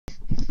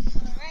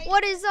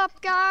What is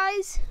up,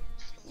 guys?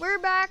 We're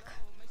back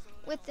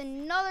with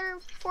another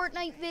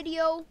Fortnite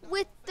video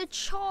with the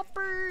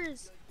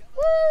choppers.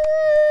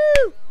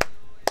 Woo!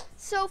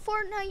 So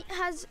Fortnite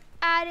has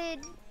added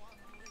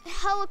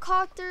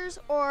helicopters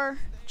or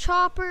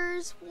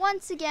choppers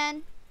once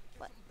again.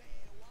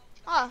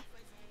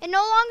 It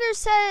no longer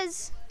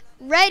says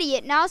ready,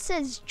 it now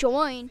says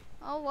join.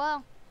 Oh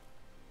wow.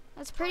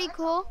 That's pretty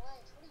cool.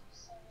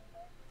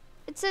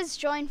 It says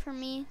join for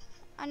me.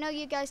 I know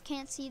you guys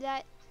can't see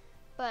that,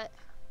 but.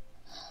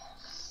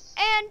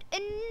 And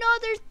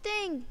another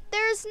thing,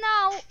 there's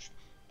now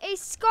a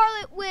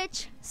Scarlet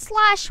Witch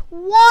 /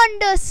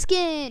 Wanda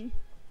skin.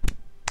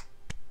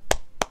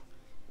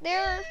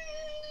 There.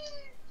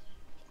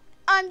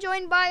 I'm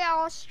joined by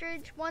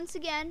Ostrich once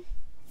again.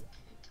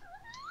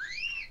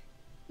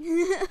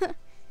 I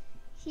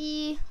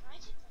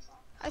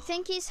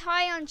think he's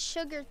high on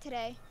sugar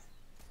today.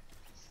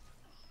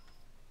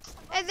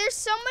 Hey, there's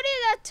somebody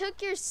that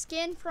took your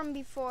skin from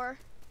before.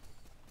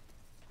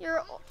 I'm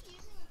only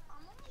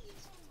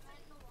using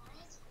Red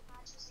Alliance and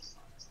matches the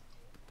stars.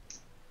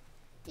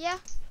 Yeah.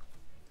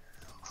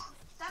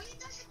 That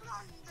means I should put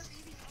on the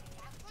baby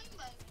Kathleen,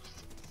 but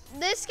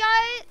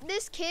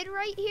This kid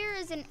right here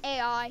is an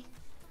AI.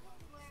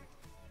 where?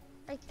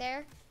 Right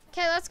there.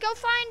 Okay, let's go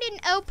find an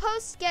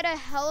outpost, get a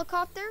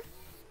helicopter.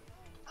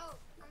 Oh,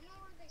 I know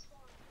where they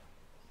spawn.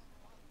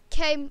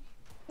 Okay,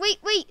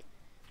 wait.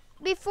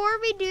 Before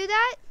we do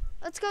that,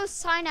 let's go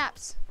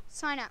Synapse.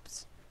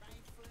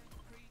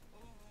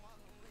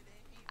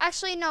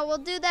 Actually, no, we'll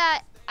do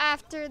that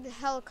after the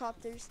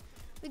helicopters.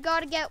 We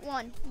gotta get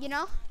one, you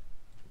know?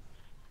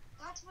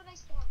 That's where they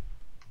spawn.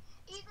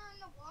 Either in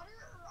the water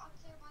or up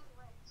there by the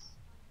lakes.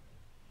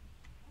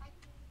 I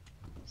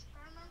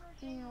remember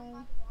getting one by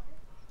the water.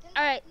 Then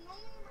Alright. No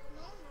one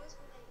knows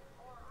where they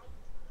are. I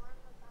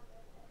learned about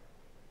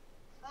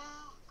it.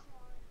 Come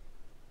on.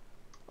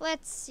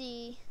 Let's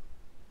see.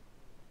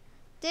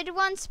 Did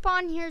one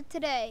spawn here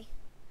today?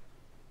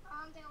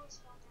 They always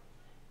spawn there.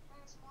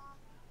 They spawn.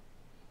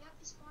 Yep,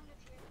 they spawned up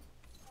here.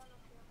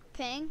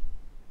 Ping?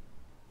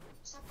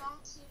 Except I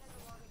don't see it in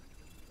the water.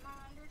 My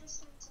under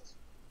distance is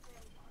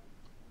very far.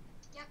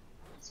 Yep,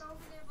 it's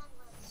over there by the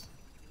lakes.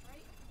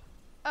 Right?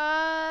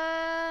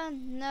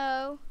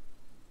 No.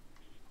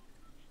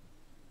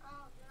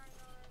 Oh, then I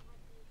know where it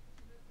might be.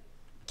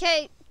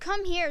 Okay,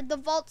 come here. The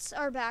vaults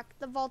are back.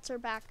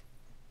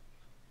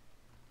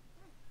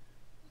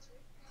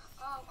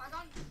 Oh, I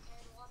got an MK.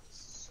 The lobby's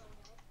so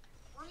dead.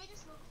 Let me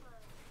just look for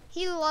it.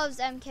 He loves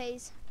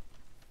MKs.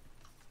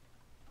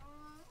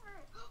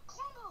 Alright.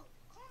 Combo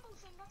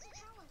thing. That's a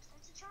challenge.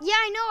 Yeah,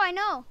 I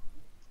know.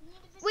 You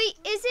need to visit Wait,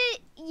 three. is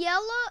it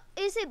yellow?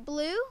 Is it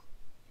blue?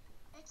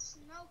 It's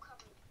snow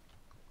covered.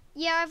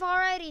 Yeah, I've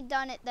already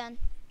done it then.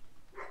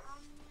 I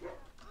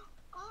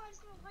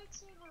just got a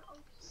lightsaber. Oh,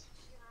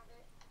 you have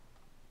it.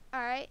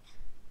 Alright.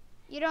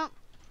 You don't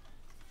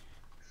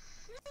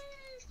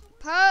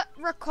put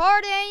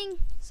recording.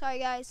 Sorry,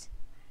 guys.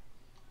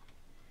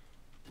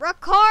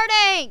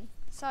 Recording.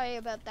 Sorry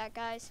about that,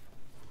 guys.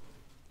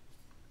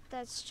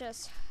 That's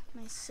just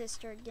my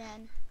sister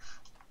again.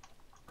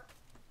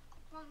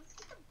 Come on, let's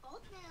get the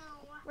boat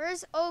now.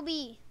 Where's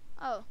Obi?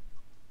 Oh.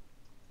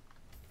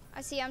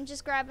 I see. I'm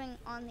just grabbing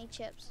on the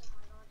chips. Oh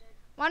my god, dude.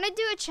 Want to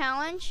do a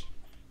challenge?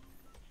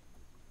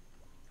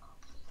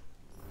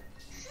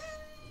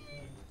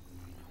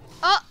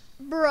 Oh,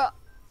 bruh.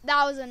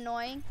 That was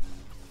annoying.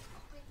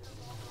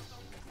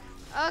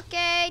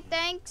 Okay,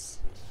 thanks.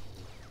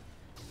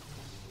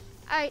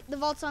 Alright, the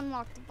vault's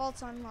unlocked.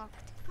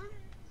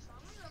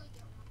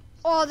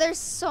 Oh, there's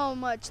so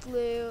much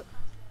loot.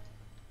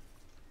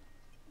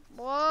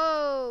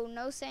 Whoa,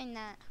 no saying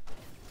that.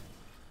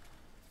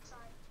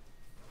 Sorry.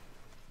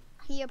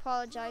 He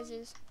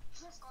apologizes.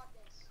 Just got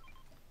this.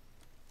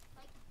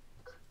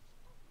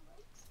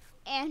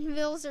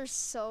 Anvils are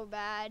so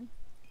bad.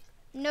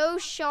 No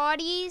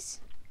shotties.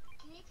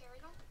 Can you carry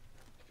them?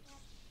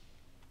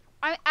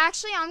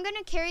 I'm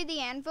gonna carry the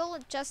anvil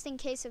just in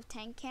case of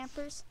tank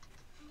campers.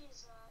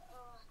 Use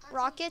that's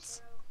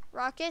Rockets?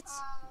 Rockets.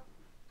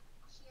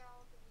 Yeah,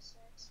 I'll give you 6.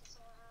 That's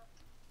all I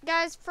have.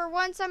 Guys, for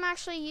once I'm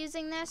actually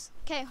using this.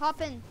 Okay,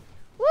 hop in.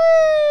 Woo!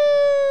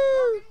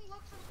 We're gonna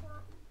look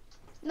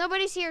for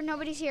Nobody's here.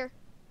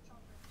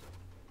 chopper.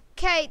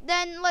 Okay,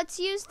 then let's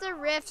use the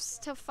rifts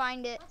to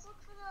find it. Let's look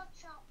for the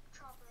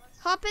chopper.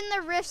 Hop in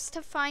the rifts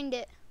to find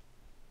it.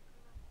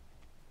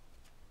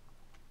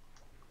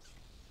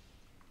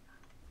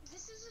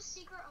 This is a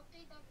secret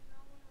update that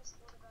no one has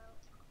thought about.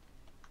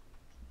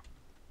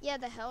 Yeah,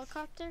 the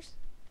helicopters.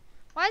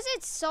 Why is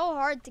it so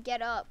hard to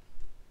get up?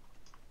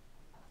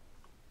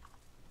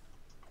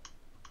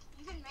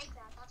 You can make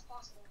that. That's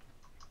possible.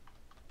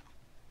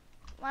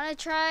 Want to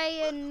try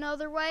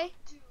another way?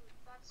 Dude,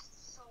 that's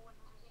so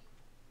annoying.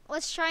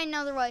 Let's try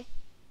another way.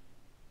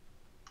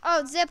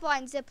 Oh, zip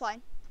line. Yeah.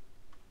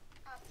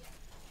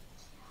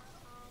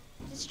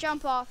 Just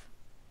jump off.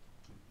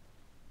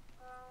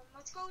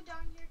 Let's go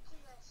down here to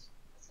this.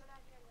 Let's go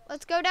down here to this.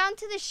 Let's go down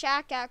to the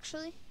shack,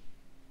 actually.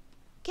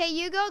 Okay,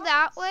 you go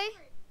that way.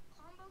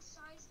 Combo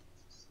size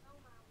snow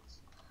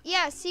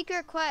Yeah,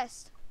 secret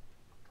quest.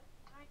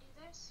 Can I do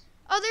this?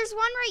 Oh, there's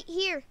one right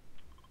here.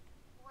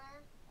 Where?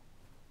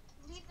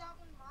 Leave that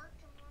one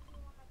marked. I'm gonna do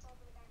one that's all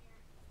the way down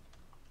here.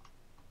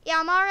 Yeah,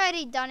 I'm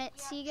already done it.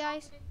 Yeah, See,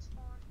 guys? chocolate didn't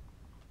spawn.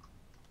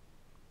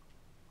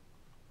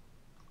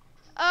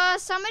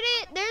 Somebody,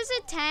 there's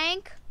a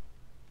tank.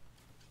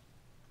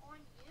 On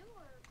you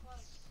or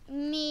close?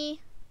 Me.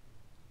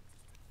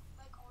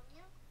 Like on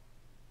you?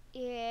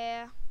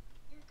 Yeah.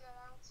 You're good.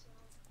 I don't see them.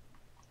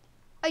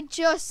 I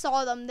just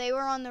saw them. They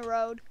were on the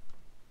road.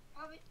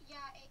 Probably, yeah,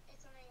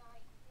 it's an AI.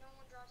 No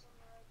one drives on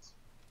the roads.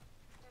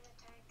 They're in a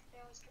tank. They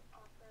always get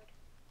off-road.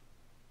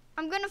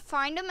 I'm gonna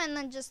find them and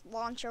then just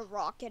launch a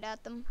rocket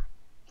at them.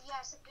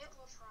 Yes, a bit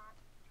will try.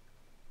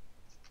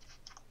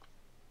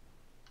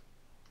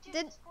 Dude,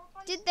 Did this poor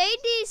place did is they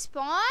just-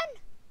 despawn?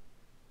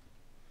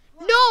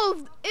 What?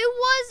 No, it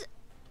was.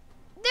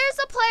 There's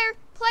a player.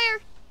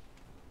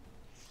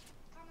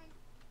 Coming.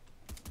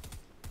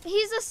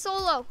 He's a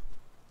solo.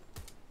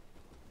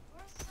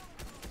 Where's the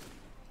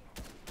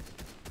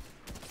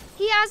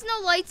He has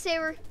no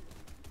lightsaber.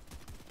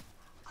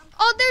 I'm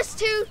Oh, there's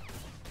two.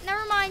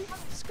 Never mind.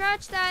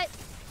 Scratch that.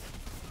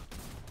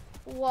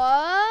 What?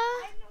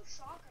 I have no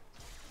shotgun.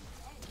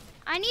 I'm dead.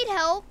 I need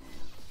help.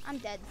 I'm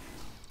dead.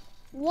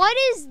 What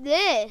is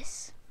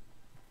this?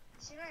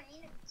 See what I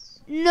mean? It's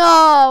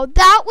No,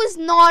 that was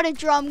not a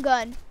drum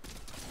gun.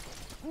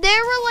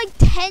 There were like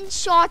 10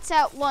 shots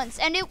at once,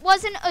 and it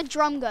wasn't a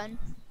drum gun.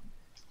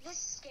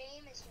 this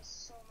game is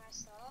just so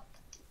messed up.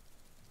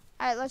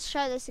 Alright, let's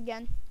try this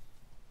again.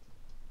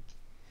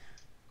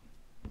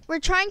 We're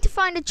trying to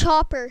find a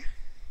chopper.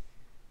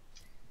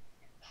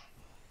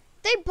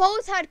 They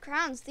both had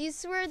crowns.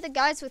 These were the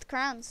guys with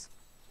crowns.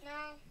 No.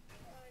 Oh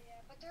yeah,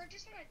 but they're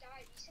just gonna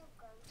die. These are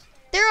ghosts.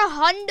 They're a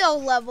hundo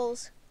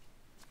levels.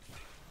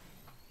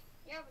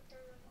 Yeah, but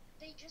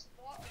they just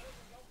bought all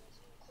the levels.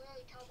 You can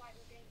clearly tell by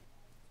the game.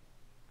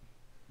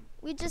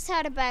 We just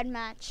had a bad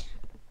match.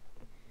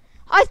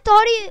 I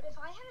thought he... If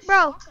I had a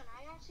Bro, shotgun,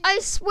 I actually. I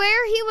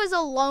swear he was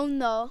alone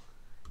though.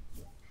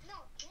 No,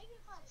 maybe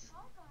if I had a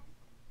shotgun,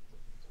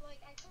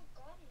 like I could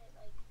gun it,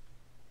 like.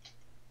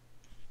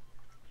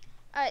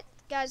 Alright,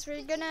 guys, we're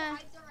It's gonna... either I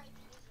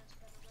use this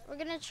better. We're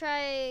gonna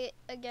try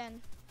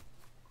again.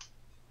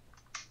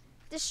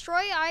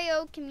 Destroy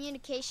IO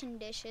communication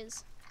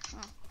dishes.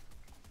 Oh,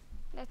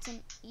 that's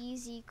an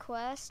easy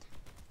quest.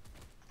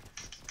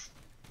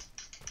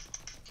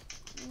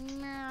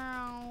 Meow. I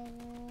don't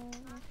know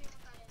what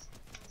that is.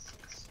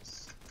 It's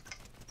just something.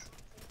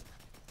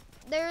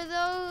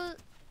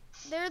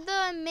 They're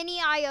the mini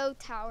IO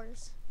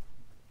towers.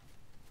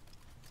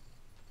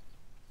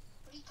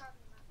 What are you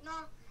talking about? No,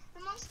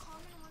 the most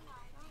common one that I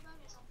know about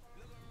is up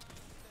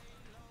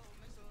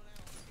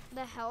there.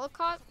 The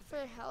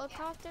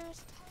helicopters.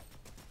 Yeah.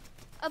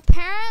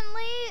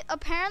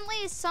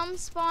 Apparently some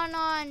spawn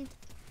on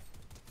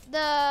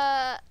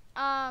the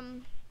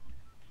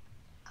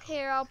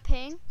here I'll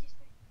ping.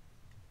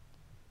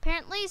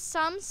 Apparently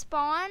some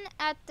spawn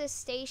at the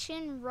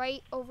station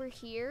right over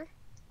here.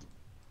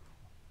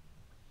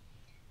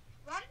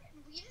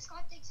 We just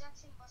got the exact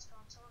same bus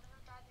drop, so we're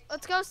gonna drive the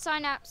Let's go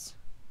Synapse.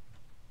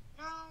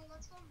 No,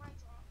 let's go my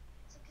drop.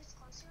 It's like it's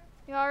closer.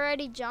 You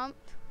already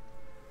jumped.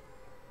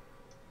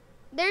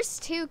 There's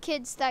two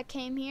kids that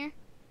came here.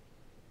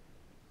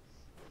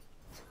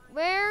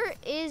 Where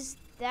is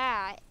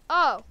that?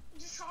 Oh, The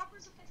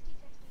shoppers are 50-50.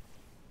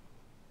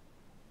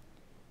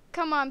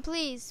 come on,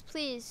 please,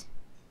 please.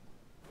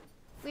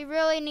 We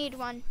really need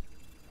one.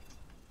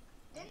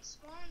 Didn't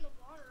spawn in the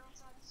water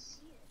until I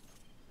see it.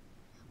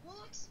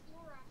 We'll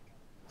explore after.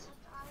 Except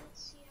I don't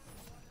see it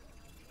in the water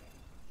right here.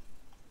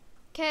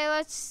 Okay,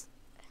 let's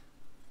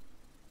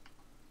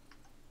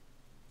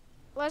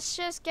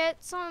just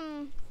get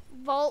some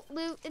vault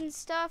loot and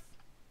stuff,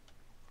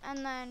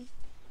 and then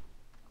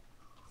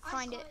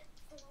find I it.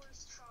 got the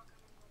worst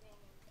shotgun in the game.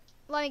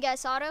 Let me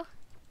guess, auto.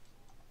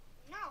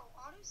 No,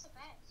 auto's the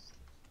best.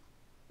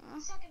 Uh,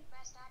 Second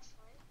best,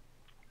 actually.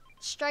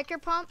 Striker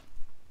pump.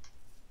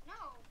 No,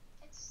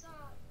 it's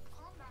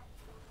combat.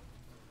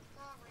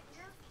 The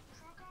ranger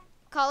shotgun.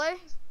 Color.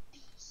 It's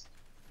beast.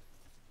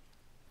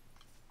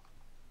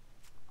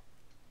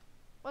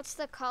 What's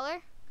the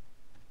color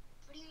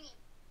What do you mean?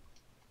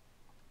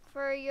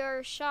 for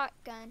your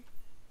shotgun?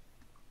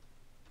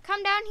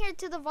 Come down here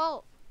to the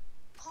vault.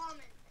 Common.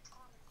 It's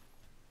common.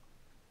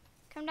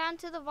 Come down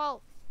to the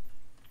vault.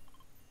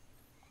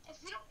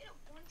 If we don't get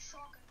a one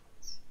shotgun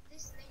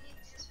this thing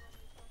is just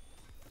really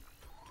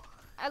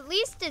At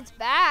least it's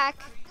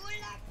back. fun.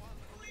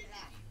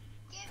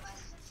 Give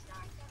us a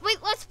shotgun.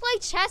 Wait, let's play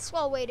chess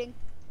while waiting.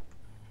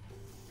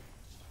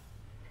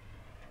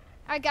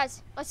 Alright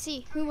guys, let's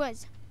see who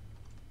wins.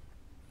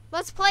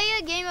 Let's play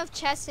a game of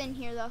chess in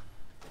here though.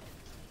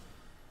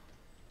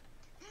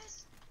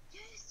 Yes,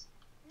 yes,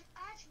 an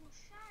actual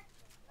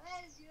shotgun.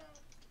 Let's go.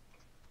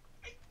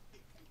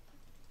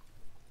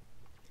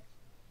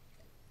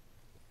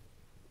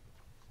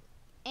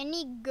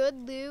 Any good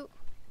loot?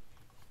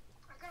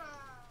 I got a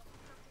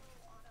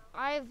purple auto.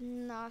 I have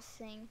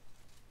nothing.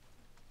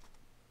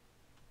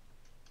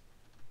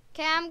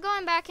 Okay, I'm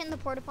going back in the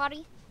porta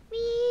potty.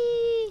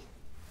 Whee!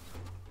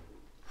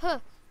 Huh.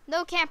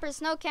 No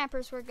campers, no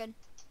campers. We're good.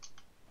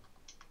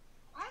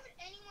 Why would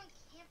anyone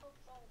camp a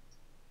vault?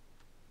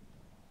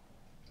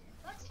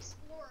 Let's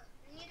explore.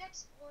 We need to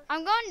explore.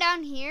 I'm going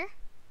down here.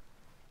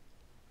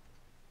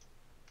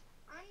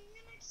 I'm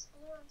gonna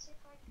explore and see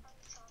if I can find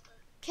a chopper.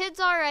 Kids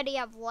already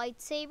have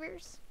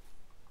lightsabers.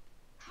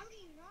 How do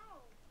you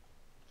know?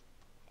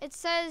 It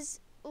says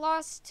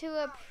lost to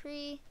a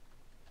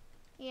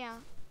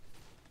Yeah.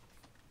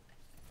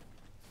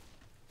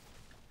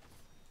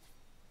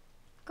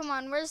 Come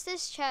on, where's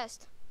this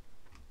chest?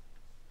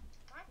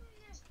 My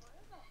goodness, where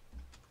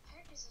the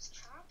heck is this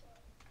chopper?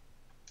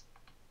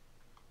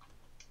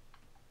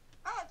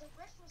 Oh, the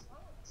rift was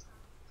lower this time.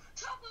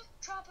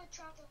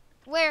 Chopper.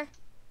 Where?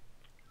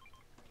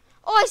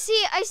 Oh, I see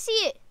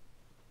it.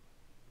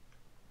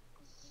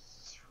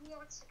 Who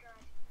wants to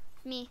drive?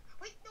 Me.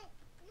 Wait, no,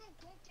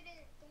 don't get in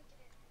it.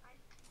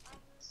 I'm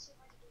gonna see if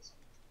I can do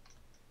something.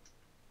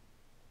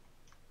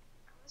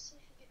 I'm gonna see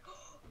if you can.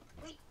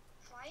 Wait,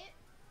 fly it.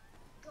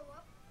 Go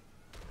up.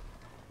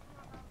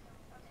 No,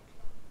 okay.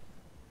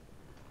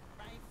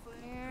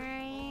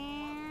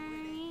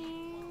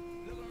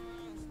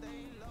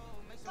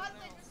 By the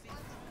way, this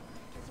one's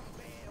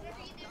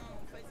whatever you do.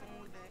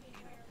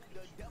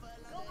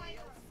 Go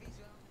higher.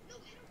 No,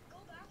 hit him. Go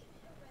back and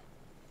hit a red.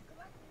 Go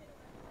back and hit a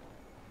red.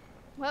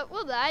 What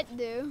will that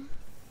do?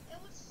 It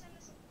would send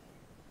us a...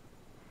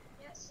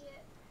 Yeah, see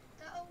it?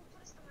 That will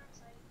put us on that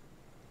side.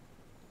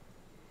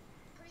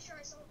 Pretty sure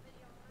I saw a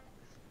video on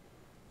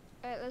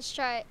it. Alright, let's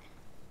try it.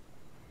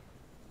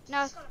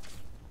 No. Just gotta...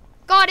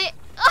 Got it!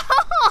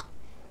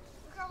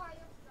 Look how high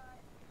up got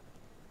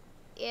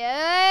it.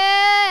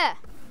 Yeah!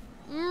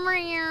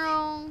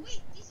 Meow.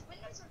 Wait, these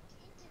windows are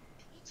painted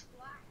pitch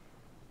black.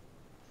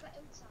 The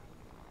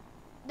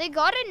outside. They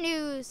got a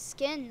new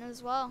skin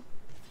as well.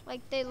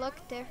 Like, they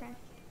look different.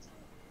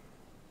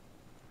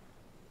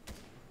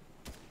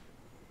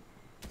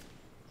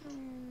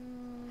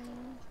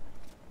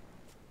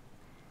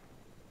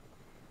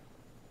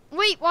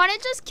 Wait, wanna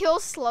just kill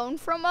Sloan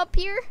from up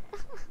here?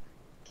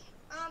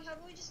 How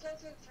about we just go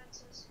through the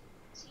fences?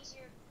 It's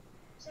easier.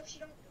 So if she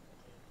don't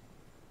duplicate.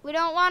 We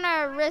don't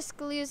wanna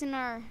risk losing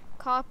our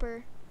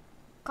copter.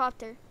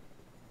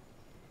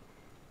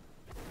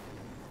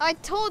 I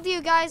told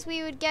you guys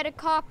we would get a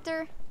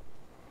copter.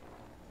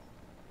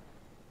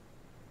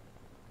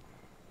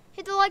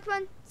 Hit the like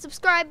button.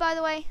 Subscribe, by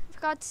the way. I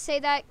forgot to say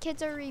that.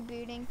 Kids are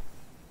rebooting.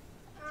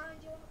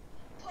 You want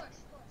push.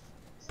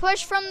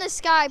 Push from the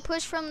sky.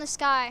 Push from the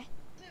sky.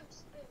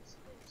 Boost.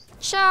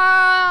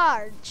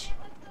 Charge. Can't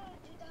let the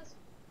dude that has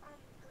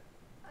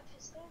a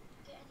pistol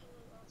get any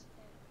loot else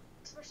with it.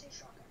 Especially a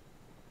shotgun.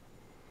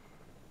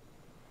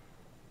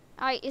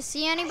 Alright, you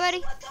see anybody?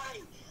 Hey, look at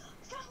him!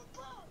 From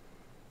above!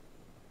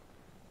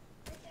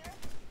 Right there.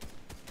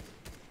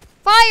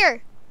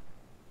 Fire!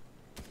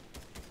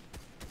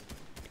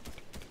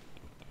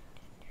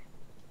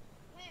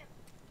 Where?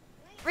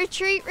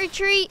 Retreat. No,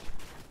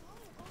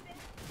 go down.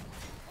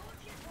 Go up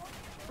here.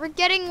 We're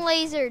getting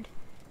lasered. It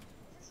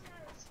doesn't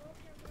matter. Let's go up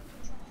here and move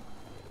the truck.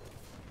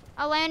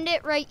 I'll land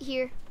it right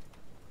here.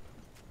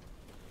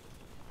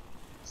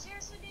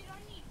 Seriously, dude, I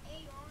need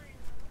AR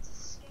ammo. It's a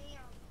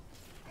scam.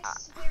 I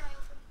swear I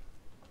opened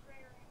a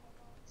rare ammo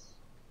box.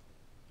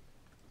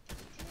 Dude,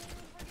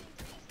 we're getting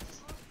briefed. Just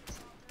hop in the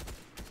chopper.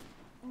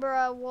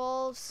 Bruh,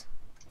 wolves.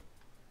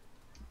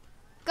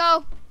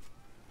 Go.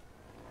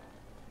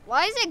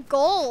 Why is it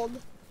gold?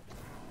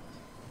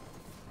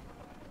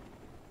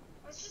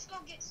 Let's just go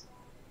get Sloan.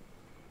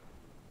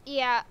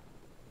 Yeah.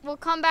 We'll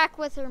come back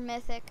with her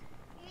mythic.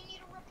 We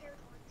need a repair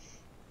torch.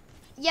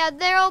 Yeah,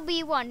 there'll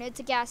be one. It's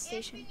a gas And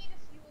we station. need a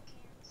fuel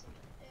can. So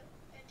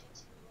it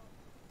takes fuel.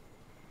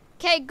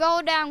 Okay,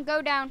 go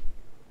down.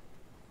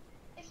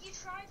 If you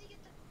try to get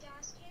the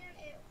gas can,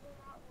 it will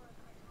not work,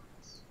 I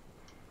promise.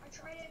 I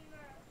tried it in the...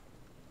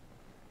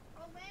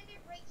 I'll land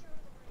it right here on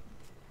the roof.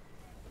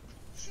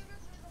 Shoot her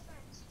through the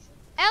fence.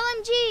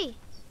 LMG!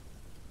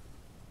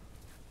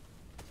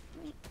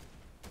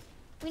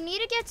 We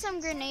need to get some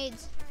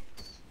grenades.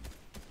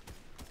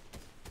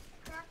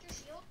 Cracked your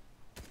shield.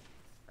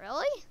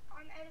 Really?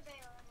 I'm out of AR.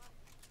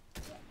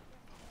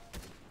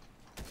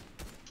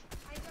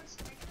 I got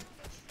striker,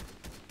 which...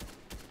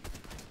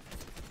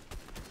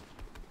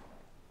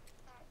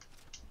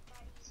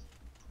 That easy.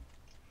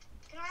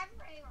 Can I have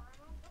your AR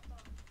ammo? What the?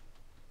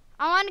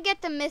 I want to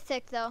get the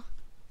mythic though.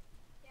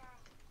 Yeah.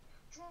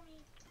 Draw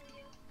me for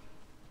you.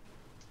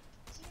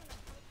 See you in the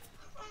fight.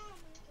 Oh my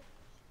goodness.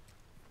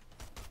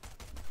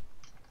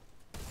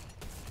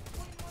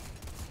 One more.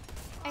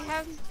 I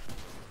have.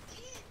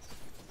 Kids!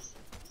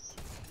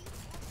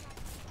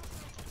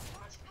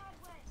 Launchpad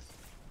west.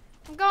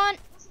 I'm going.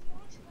 What's a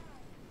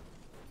launchpad?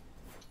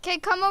 Okay,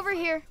 come over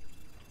here.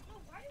 No,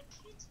 why do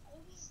kids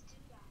always do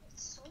that?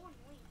 It's so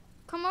annoying.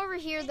 Come over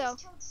here They though.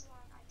 just killed Sloan.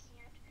 I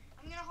can't.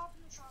 I'm gonna hop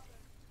in the chopper.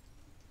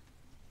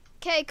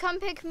 Okay, come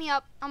pick me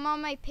up. I'm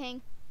on my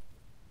ping.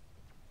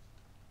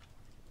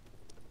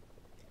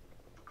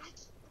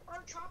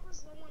 Our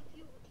chopper's low on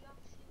fuel. Do you have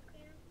a fuel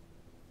can?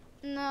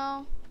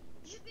 No.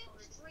 You should be able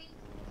to drain.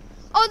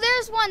 Oh,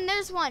 there's one.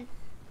 There's one.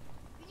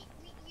 You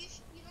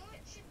know what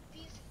should be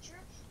a feature?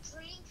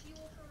 Draining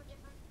fuel from a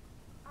different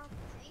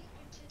thing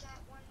into that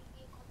one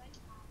vehicle that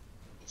you have.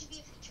 It should be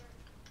a feature.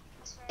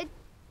 I swear.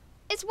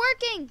 It's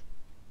working.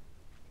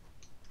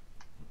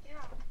 Yeah, I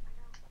know.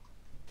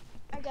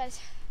 Alright, guys.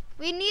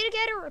 We need to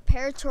get a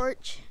repair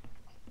torch.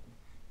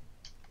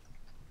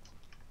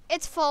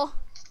 It's full.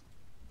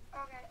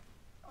 Okay.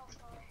 Oh,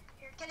 boy.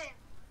 Here, get in.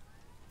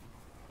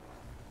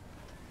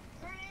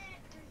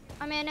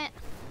 I'm in it.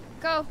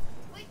 Go.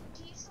 Wait,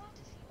 do you still have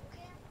the fuel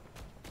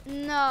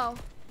can? No.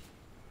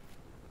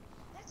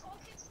 That's all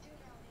kids do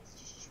nowadays,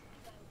 just shoot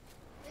you though.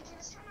 Like, you're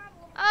just trying to have a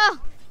little Oh,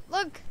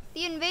 fun. look.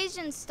 The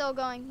invasion's still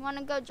going. Want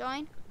to go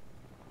join?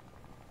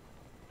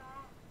 No,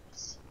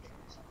 it's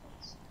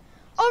someplace.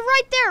 Oh,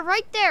 right there.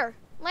 Right there.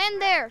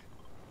 Land there.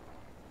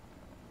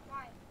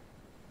 Why?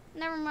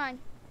 Never mind.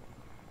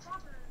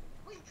 Chopper.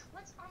 Wait,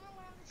 I'm gonna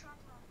land the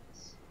chopper on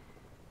this.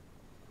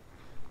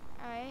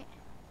 Alright.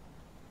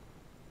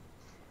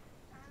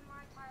 And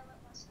my pilot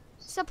lessons.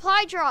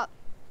 Supply drop.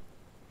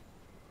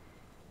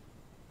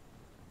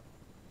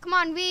 Come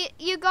on,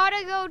 you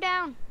gotta go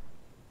down.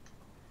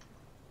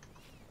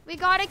 We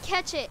gotta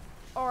catch it.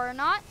 Or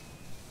not.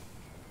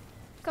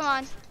 Come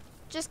on.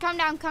 Just come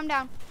down, come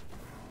down.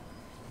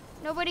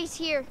 Nobody's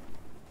here.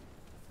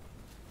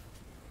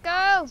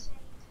 Go.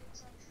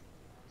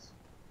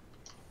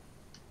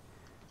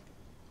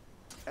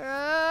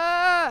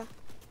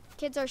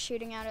 Kids are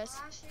shooting at us.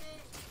 Flash it.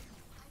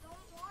 I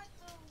don't want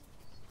those.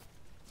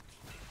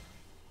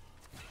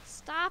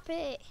 Stop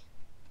it.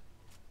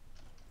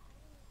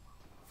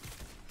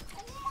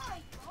 Oh my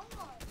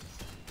god.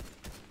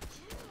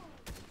 Dude.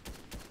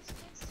 This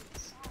kid's to the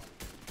side.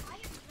 I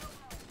have no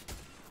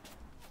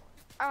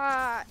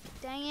help.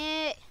 Dang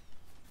it.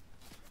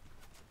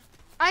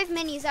 I have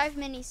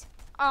minis.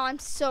 Oh, I'm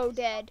so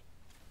dead.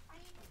 I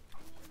need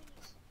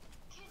minis.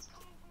 Kids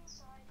coming from the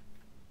side.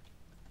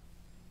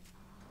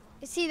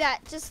 You see that?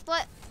 Just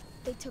let.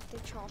 They took the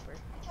chopper.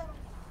 I killed them.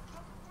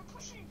 They're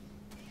pushing.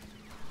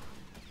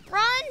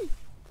 Run!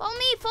 Follow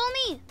me, follow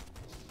me.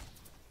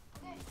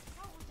 Okay,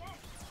 no, we're dead.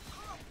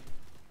 Come on.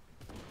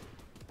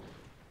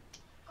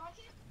 Got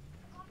kid?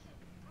 Got kid.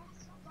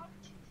 Got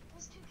two.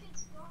 Those two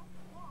kids got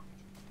locked.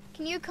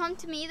 Can you come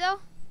to me though?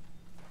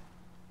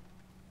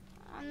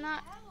 I'm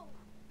not. Help.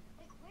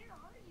 Like, where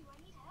are you?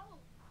 I need help.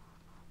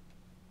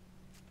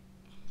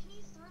 Can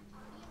you third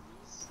party at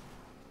least?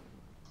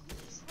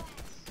 Please,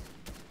 Wes.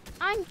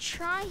 I'm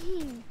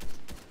trying.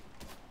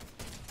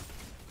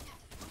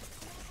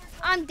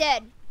 I'm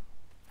dead.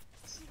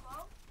 Is he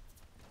low?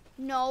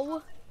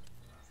 No.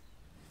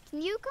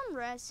 Can you come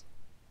res?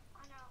 I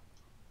know.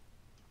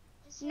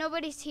 Just hit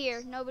Nobody's me.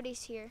 here.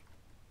 Nobody's here.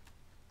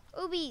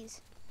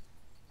 Oobies.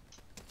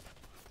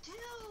 Dude.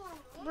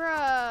 Oh Bruh. my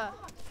god.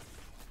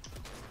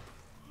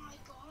 Oh my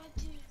god,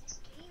 dude. This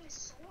game is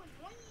so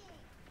annoying.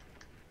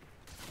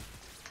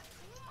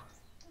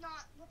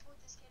 Not report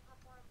this kid.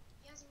 Report him.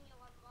 He has me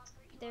 11 lost.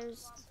 11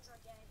 There's- losses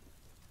are dead.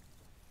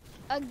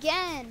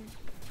 Again.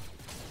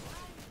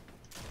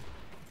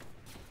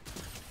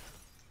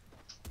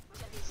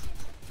 Look at these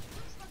kids.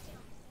 Let me spectate him.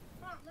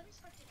 Hold on, let me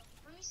spectate him.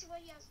 Let me see what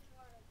he has in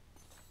order.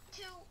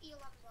 2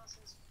 E11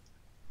 losses.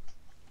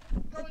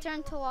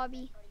 Return to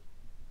lobby.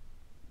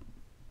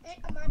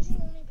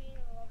 Imagine only being in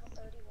a level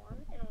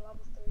 31 and a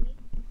level 30.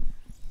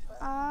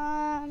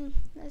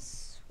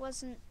 This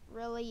wasn't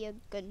really a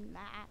good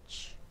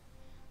match.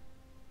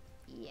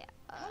 Yeah.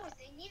 No,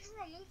 they need to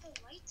remove the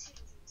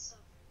lightsabers and stuff.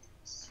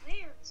 I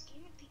swear, this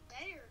game would be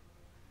better.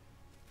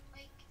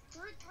 Like,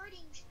 third party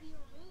should be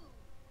removed.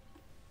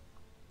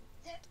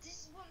 This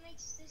is what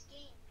makes this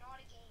game not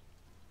a game.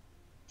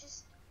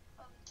 Just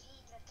a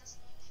game that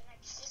doesn't even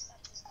exist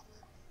at this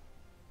point.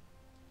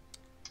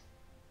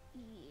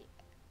 Yeah.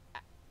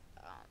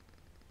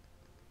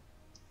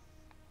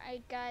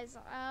 Alright guys,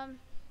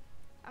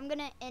 I'm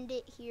gonna end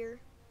it here.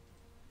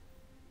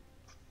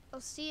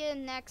 I'll see you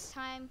next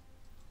time.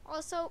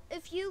 Also,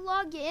 if you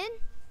log in,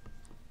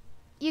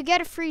 you get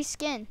a free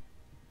skin.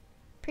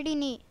 Pretty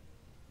neat.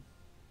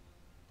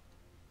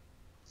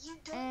 You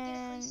don't get a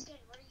And- free skin,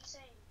 what are you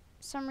saying?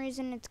 Some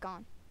reason it's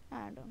gone.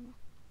 I don't know.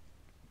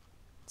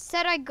 It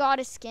said I got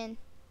a skin.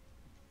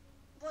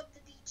 What, the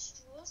beach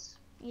jewels?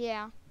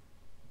 Yeah.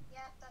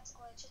 Yeah, that's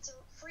glitch. It's a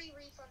free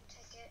refund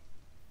ticket.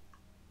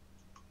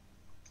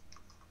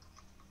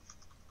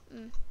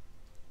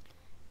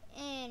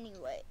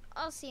 Anyway,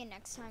 I'll see you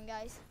next time,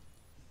 guys.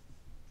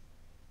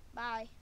 Bye.